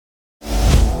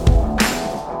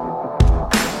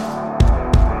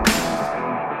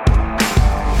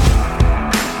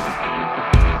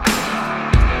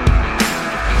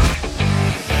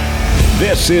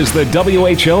This is the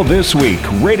WHL This Week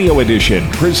Radio Edition,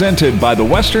 presented by the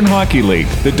Western Hockey League,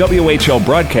 the WHL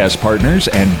broadcast partners,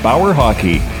 and Bauer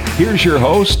Hockey. Here's your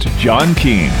host, John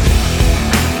Keane.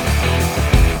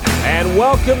 And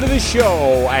welcome to the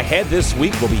show. Ahead this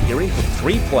week, we'll be hearing from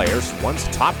three players. One's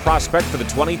a top prospect for the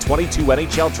 2022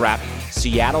 NHL Draft,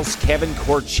 Seattle's Kevin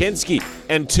Korchinski,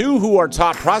 and two who are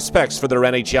top prospects for their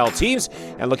NHL teams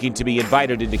and looking to be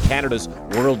invited into Canada's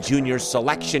World Junior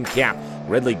Selection Camp.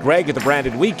 Ridley Gregg of the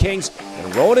Brandon Wheat Kings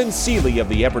and Ronan Seeley of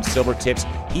the Everett Silvertips.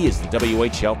 He is the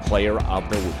WHL Player of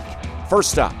the Week.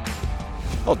 First up,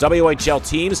 WHL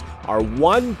teams are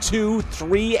 1, 2,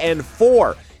 3, and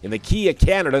 4 in the Kia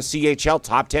Canada CHL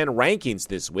Top 10 rankings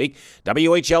this week.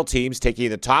 WHL teams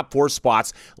taking the top 4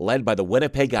 spots, led by the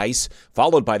Winnipeg Ice,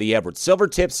 followed by the Everett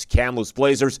Silvertips, Kamloops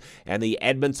Blazers, and the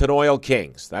Edmonton Oil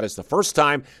Kings. That is the first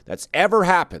time that's ever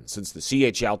happened since the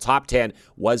CHL Top 10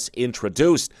 was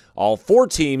introduced. All 4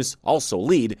 teams also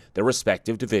lead their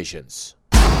respective divisions.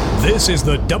 This is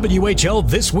the WHL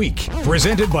This Week,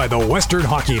 presented by the Western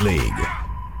Hockey League.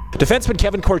 Defenseman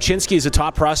Kevin Korchinski is a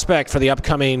top prospect for the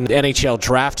upcoming NHL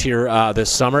draft here this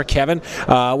summer. Kevin,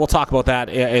 we'll talk about that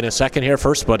in a second here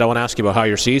first, but I want to ask you about how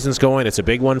your season's going. It's a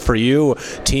big one for you.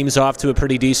 Team's off to a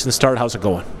pretty decent start. How's it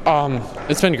going?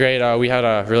 It's been great. We had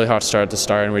a really hot start at the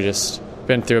start, and we just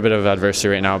been through a bit of adversity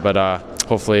right now, but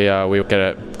hopefully we get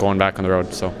it going back on the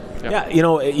road. So. Yeah, you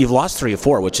know, you've lost 3 of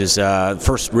 4, which is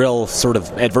first real sort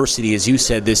of adversity, as you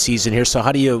said, this season here. So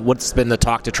what's been the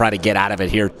talk to try to get out of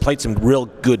it here? Played some real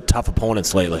good, tough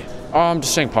opponents lately.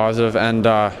 Just staying positive and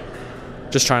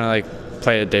just trying to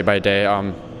play it day by day.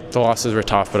 The losses were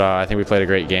tough, but I think we played a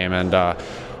great game, and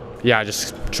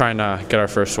just trying to get our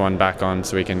first one back on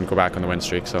so we can go back on the win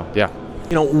streak. So, yeah.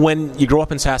 You know, when you grow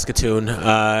up in Saskatoon,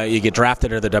 you get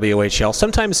drafted into the WHL.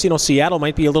 Sometimes, Seattle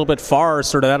might be a little bit far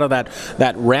sort of out of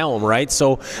that realm, right?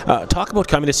 So talk about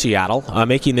coming to Seattle,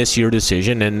 making this your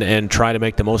decision, and try to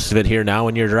make the most of it here now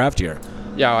in your draft year.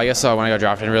 Yeah, I guess when I got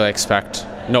drafted, I didn't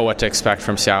really know what to expect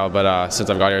from Seattle, but since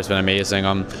I've got here, it's been amazing.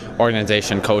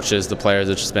 Organization, coaches, the players,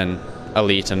 it's just been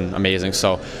elite and amazing.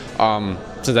 So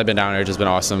since I've been down here, it's just been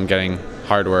awesome, getting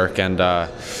hard work and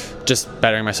just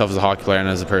bettering myself as a hockey player and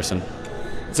as a person.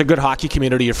 It's a good hockey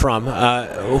community you're from.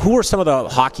 Who are some of the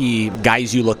hockey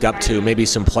guys you looked up to? Maybe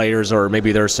some players, or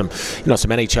maybe there's some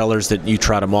NHLers that you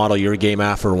try to model your game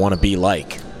after or want to be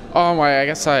like. I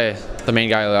guess the main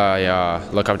guy I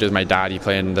look up to is my dad. He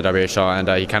played in the WHL,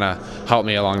 and he kind of helped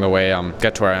me along the way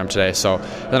get to where I am today. So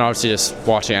then obviously just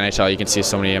watching NHL, you can see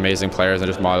so many amazing players and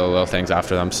just model little things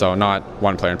after them. So not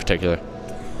one player in particular.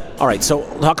 All right, so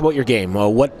talk about your game.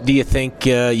 What do you think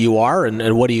you are,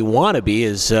 and what do you want to be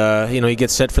as you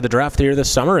get set for the draft here this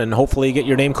summer, and hopefully you get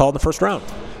your name called in the first round?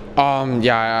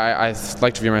 I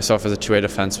like to view myself as a two-way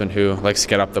defenseman who likes to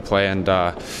get up the play and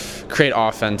create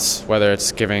offense, whether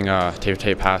it's giving a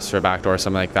tape pass or a backdoor or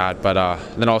something like that, but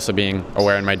then also being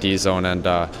aware in my D zone and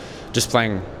just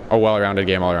playing a well-rounded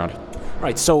game all around.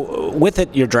 Right, so with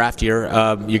it, your draft year,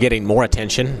 you're getting more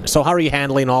attention. So how are you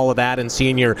handling all of that and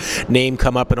seeing your name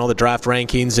come up in all the draft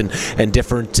rankings and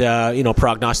different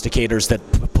prognosticators that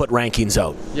put rankings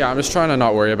out? Yeah, I'm just trying to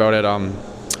not worry about it.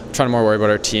 Trying to more worry about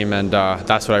our team, and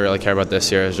that's what I really care about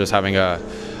this year, is just having a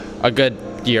good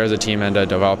year as a team and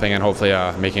developing and hopefully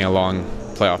making a long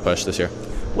playoff push this year.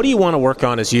 What do you want to work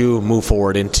on as you move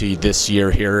forward into this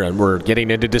year here? And we're getting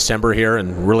into December here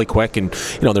and really quick, and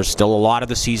there's still a lot of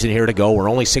the season here to go. We're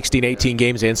only 16, 18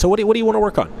 games in. So what do you want to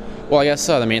work on? Well, I guess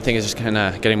the main thing is just kind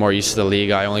of getting more used to the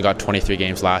league. I only got 23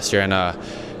 games last year, and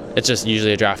it's just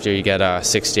usually a draft year you get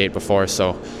 68 before.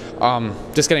 So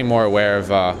just getting more aware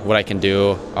of what I can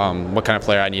do, what kind of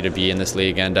player I need to be in this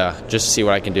league, and just see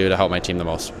what I can do to help my team the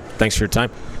most. Thanks for your time.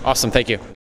 Awesome, thank you.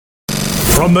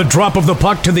 From the drop of the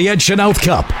puck to the Ed Chenoweth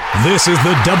Cup, this is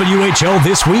the WHL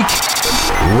This Week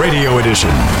Radio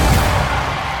Edition.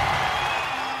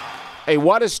 Hey,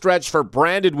 what a stretch for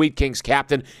Brandon Wheat Kings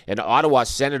captain and Ottawa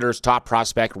Senators top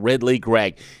prospect Ridley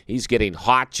Gregg. He's getting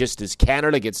hot just as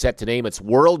Canada gets set to name its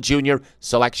World Junior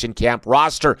Selection Camp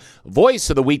roster.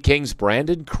 Voice of the Wheat Kings,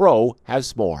 Brandon Crow,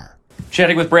 has more.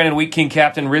 Chatting with Brandon Wheat King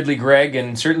captain Ridley Gregg,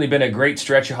 and certainly been a great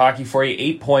stretch of hockey for you.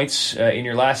 8 points in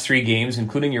your last 3 games,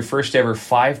 including your first ever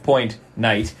 5-point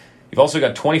night. You've also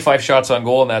got 25 shots on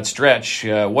goal in that stretch.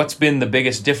 What's been the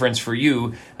biggest difference for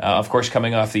you, of course,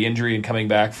 coming off the injury and coming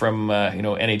back from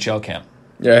NHL camp?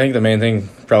 Yeah, I think the main thing,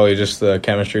 probably just the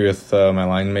chemistry with my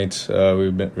line mates.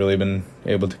 We've really been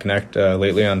able to connect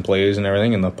lately on plays and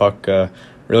everything, and the puck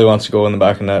really wants to go in the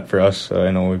back of net for us. I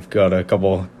know we've got a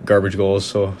couple garbage goals,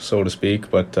 so to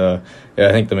speak, but I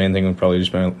think the main thing would probably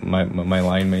just be my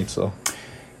line mates, though.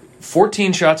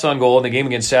 14 shots on goal in the game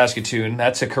against Saskatoon.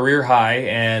 That's a career high,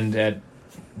 and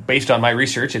based on my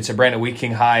research, it's a Brandon Wheat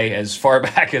King high as far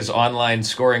back as online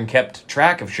scoring kept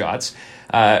track of shots.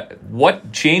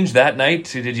 What changed that night?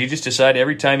 Did you just decide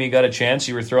every time you got a chance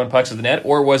you were throwing pucks at the net,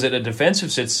 or was it a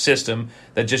defensive system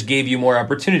that just gave you more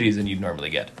opportunities than you'd normally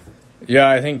get? Yeah,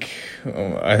 I think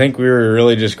we were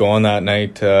really just going that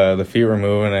night. The feet were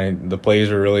moving. The plays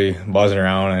were really buzzing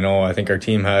around. I think our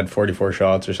team had 44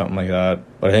 shots or something like that.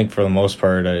 But I think for the most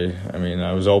part, I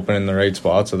was open in the right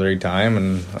spots at the right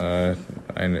time.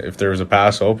 And if there was a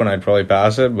pass open, I'd probably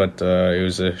pass it. But it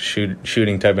was a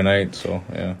shooting type of night. So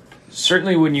yeah.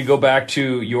 Certainly when you go back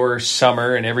to your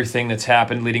summer and everything that's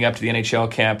happened leading up to the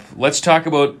NHL camp, let's talk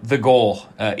about the goal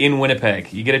in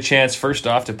Winnipeg. You get a chance, first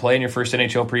off, to play in your first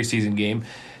NHL preseason game.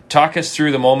 Talk us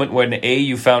through the moment when, A,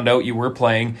 you found out you were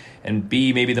playing, and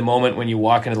B, maybe the moment when you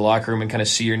walk into the locker room and kind of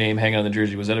see your name hanging on the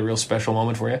jersey. Was that a real special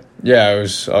moment for you? Yeah, it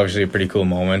was obviously a pretty cool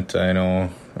moment. I know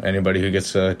anybody who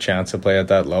gets a chance to play at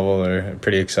that level are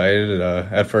pretty excited.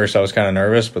 At first I was kind of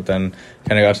nervous, but then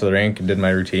kind of got to the rink and did my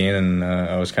routine, and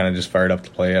I was kind of just fired up to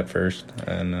play at first.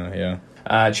 And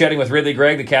yeah. Chatting with Ridly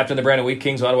Greig, the captain of the Brandon Wheat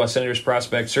Kings, Ottawa Senators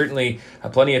prospect. Certainly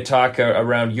plenty of talk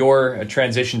around your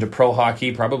transition to pro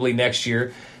hockey, probably next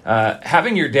year.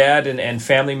 Having your dad and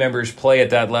family members play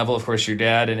at that level, of course your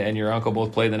dad and your uncle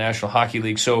both play in the National Hockey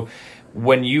League, so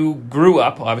when you grew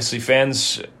up, obviously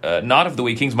fans not of the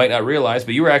Wheat Kings might not realize,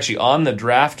 but you were actually on the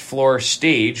draft floor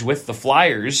stage with the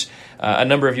Flyers a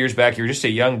number of years back. You were just a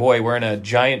young boy wearing a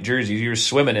giant jersey. You were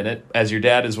swimming in it, as your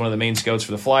dad is one of the main scouts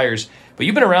for the Flyers. But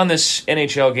you've been around this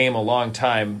NHL game a long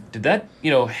time. Did that,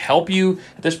 help you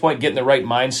at this point get in the right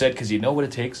mindset because you know what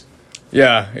it takes?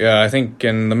 Yeah, I think,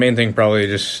 and the main thing probably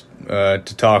just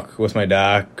to talk with my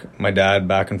dad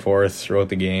back and forth throughout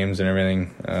the games and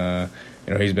everything.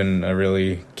 He's been a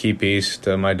really key piece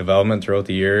to my development throughout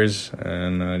the years,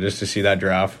 and just to see that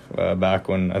draft back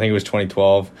when I think it was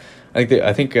 2012. I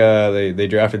think they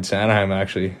drafted Sanheim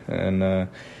actually, and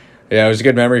it was a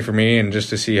good memory for me, and just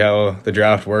to see how the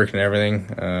draft worked and everything,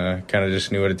 kind of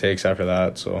just knew what it takes after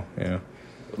that. So yeah.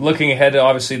 Looking ahead,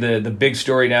 obviously the big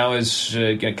story now is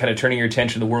kind of turning your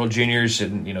attention to the World Juniors,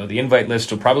 and the invite list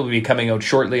will probably be coming out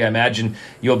shortly. I imagine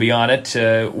you'll be on it.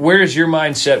 Where is your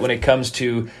mindset when it comes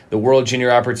to the World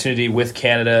Junior opportunity with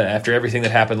Canada after everything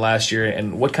that happened last year,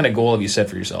 and what kind of goal have you set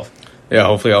for yourself? Yeah,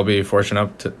 hopefully I'll be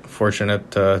fortunate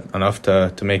enough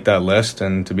to make that list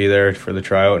and to be there for the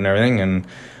tryout and everything. And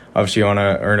obviously you want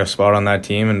to earn a spot on that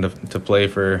team and to play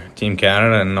for Team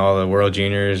Canada and all the World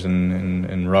Juniors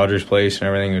and Rogers Place and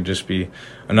everything. It would just be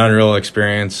an unreal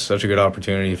experience, such a good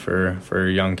opportunity for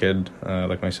a young kid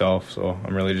like myself. So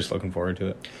I'm really just looking forward to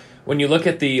it. When you look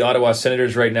at the Ottawa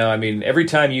Senators right now, I mean, every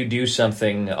time you do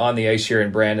something on the ice here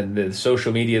in Brandon, the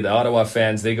social media, the Ottawa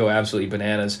fans, they go absolutely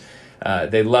bananas.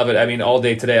 They love it. I mean, all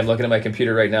day today, I'm looking at my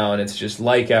computer right now, and it's just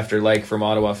like after like from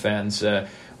Ottawa fans.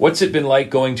 What's it been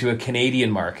like going to a Canadian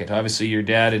market? Obviously, your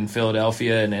dad in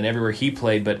Philadelphia and everywhere he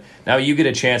played, but now you get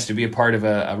a chance to be a part of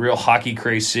a real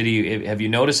hockey-crazed city. Have you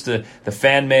noticed the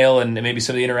fan mail and maybe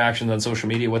some of the interactions on social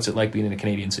media? What's it like being in a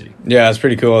Canadian city? Yeah, it's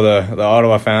pretty cool. The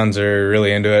Ottawa fans are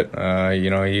really into it.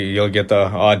 You'll get the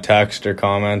odd text or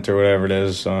comment or whatever it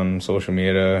is on social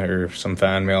media or some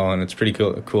fan mail, and it's pretty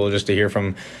cool just to hear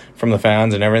from the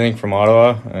fans and everything from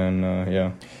Ottawa, and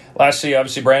yeah. Lastly,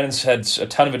 obviously, Brandon's had a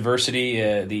ton of adversity,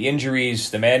 the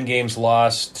injuries, the man games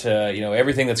lost,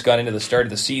 everything that's gone into the start of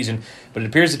the season. But it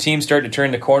appears the team's starting to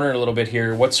turn the corner a little bit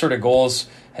here. What sort of goals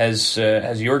has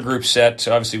your group set,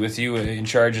 obviously with you in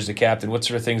charge as the captain? What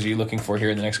sort of things are you looking for here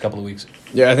in the next couple of weeks?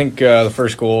 Yeah, I think the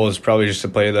first goal is probably just to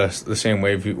play the same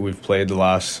way we've played the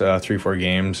last 3-4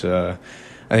 games.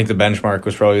 I think the benchmark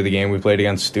was probably the game we played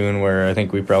against Stoon, where I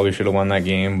think we probably should have won that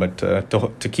game. But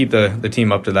to keep the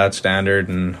team up to that standard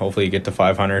and hopefully get to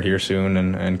 500 here soon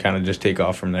and kind of just take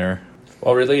off from there.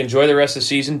 Well, Ridly, enjoy the rest of the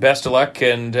season. Best of luck,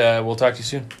 and we'll talk to you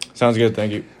soon. Sounds good.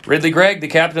 Thank you. Ridly Greig, the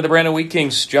captain of the Brandon Wheat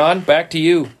Kings. John, back to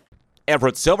you.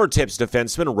 Everett Silvertips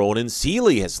defenseman Ronan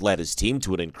Seeley has led his team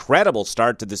to an incredible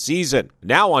start to the season.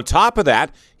 Now, on top of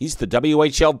that, he's the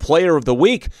WHL Player of the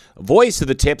Week. Voice of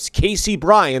the Tips, Casey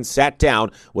Bryan, sat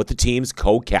down with the team's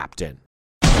co-captain.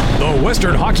 The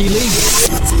Western Hockey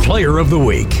League Player of the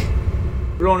Week.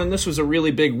 Ronan, this was a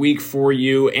really big week for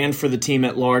you and for the team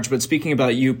at large, but speaking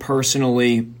about you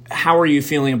personally, how are you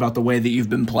feeling about the way that you've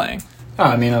been playing?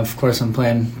 I mean, of course, I'm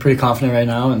playing pretty confident right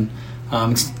now, and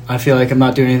I feel like I'm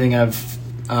not doing anything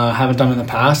haven't done in the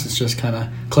past. It's just kind of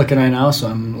clicking right now, so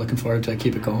I'm looking forward to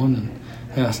keep it going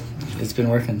yeah, it's been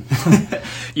working.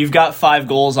 You've got 5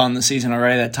 goals on the season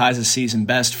already. That ties a season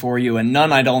best for you, and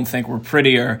none I don't think were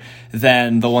prettier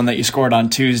than the one that you scored on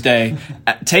Tuesday.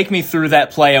 Take me through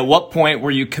that play. At what point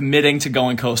were you committing to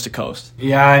going coast to coast?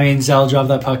 Yeah, I mean, Zell dropped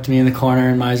that puck to me in the corner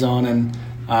in my zone, and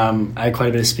I had quite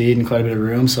a bit of speed and quite a bit of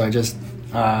room, so I just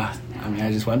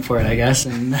went for it, I guess,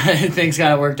 and things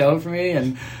kind of worked out for me,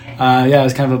 and it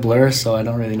was kind of a blur, so I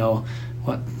don't really know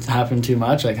what happened too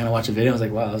much. I kind of watched a video, I was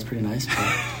like, wow, that was pretty nice. But,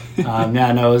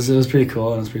 it was pretty cool,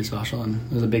 and it was pretty special,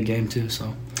 and it was a big game too.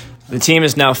 So the team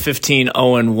is now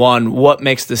 15-0-1. What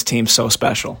makes this team so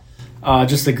special?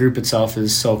 Just the group itself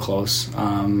is so close.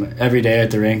 Every day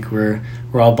at the rink, we're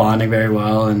all bonding very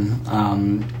well, and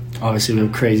obviously we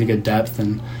have crazy good depth,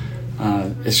 and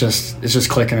it's just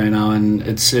clicking right now, and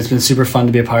it's been super fun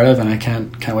to be a part of, and I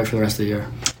can't wait for the rest of the year.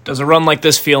 Does a run like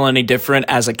this feel any different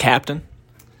as a captain?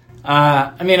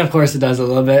 Of course it does a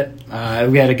little bit.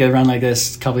 We had a good run like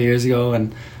this a couple of years ago,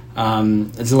 and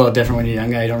it's a little different when you're young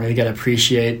guy. You don't really get to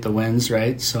appreciate the wins,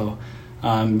 right? So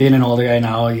being an older guy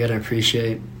now, you got to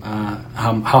appreciate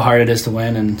how hard it is to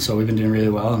win, and so we've been doing really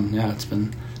well, and it's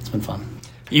been fun.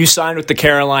 You signed with the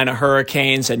Carolina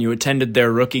Hurricanes and you attended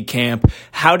their rookie camp.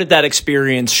 How did that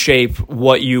experience shape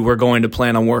what you were going to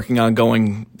plan on working on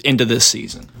going into this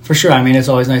season? For sure. I mean, it's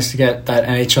always nice to get that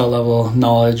NHL level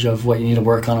knowledge of what you need to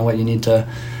work on and what you need to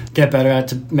get better at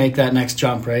to make that next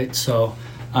jump, right? So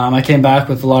I came back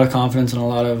with a lot of confidence and a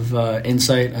lot of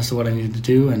insight as to what I needed to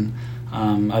do, and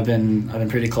I've been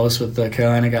pretty close with the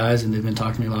Carolina guys, and they've been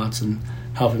talking to me lots and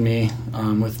helping me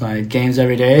with my games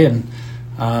every day, and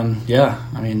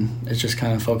it's just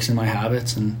kind of focusing my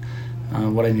habits and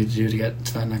what I need to do to get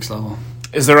to that next level.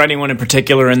 Is there anyone in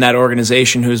particular in that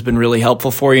organization who's been really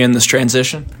helpful for you in this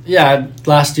transition? Yeah,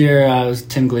 last year it was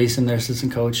Tim Gleason, their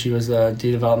assistant coach. He was the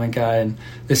D development guy, and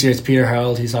this year it's Peter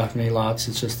Harold. He's talked to me lots.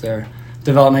 It's just their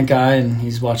development guy, and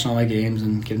he's watching all my games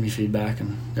and giving me feedback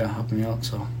and helping me out.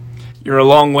 So. You're a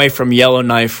long way from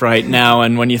Yellowknife right now,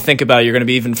 and when you think about it, you're going to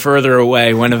be even further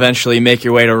away when eventually you make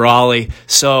your way to Raleigh.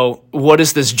 So what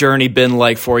has this journey been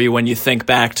like for you when you think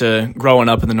back to growing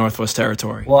up in the Northwest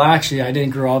Territory? Well, actually, I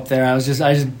didn't grow up there. I just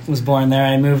was born there.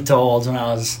 I moved to Olds when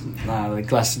I was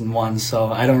less than 1, so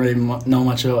I don't really know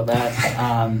much about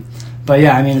that. But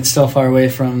it's still far away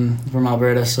from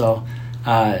Alberta, so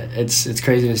it's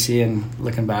crazy to see, and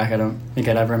looking back, I don't think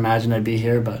I'd ever imagined I'd be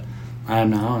here, but I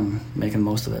am now and making the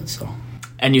most of it. So.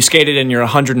 And you skated in your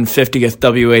 150th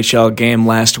WHL game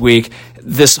last week.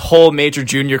 This whole major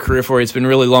junior career for you, it's been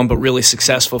really long but really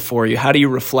successful for you. How do you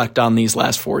reflect on these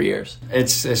last 4 years?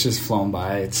 It's just flown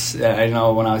by. I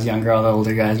know when I was younger, all the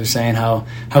older guys were saying how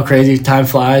crazy time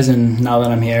flies, and now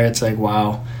that I'm here, it's like,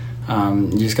 wow.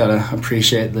 You just got to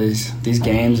appreciate these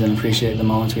games and appreciate the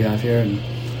moments we have here. And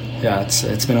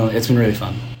it's been really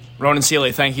fun. Ronan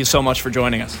Seely, thank you so much for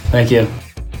joining us. Thank you.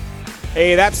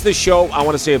 Hey, that's the show. I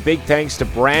want to say a big thanks to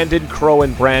Brandon Crow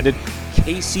and Brandon,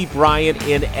 Casey Bryant,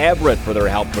 and Everett for their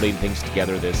help putting things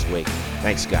together this week.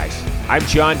 Thanks, guys. I'm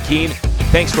John Keane.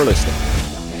 Thanks for listening.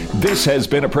 This has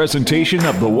been a presentation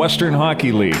of the Western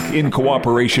Hockey League in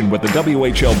cooperation with the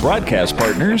WHL broadcast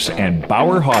partners and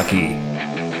Bauer Hockey.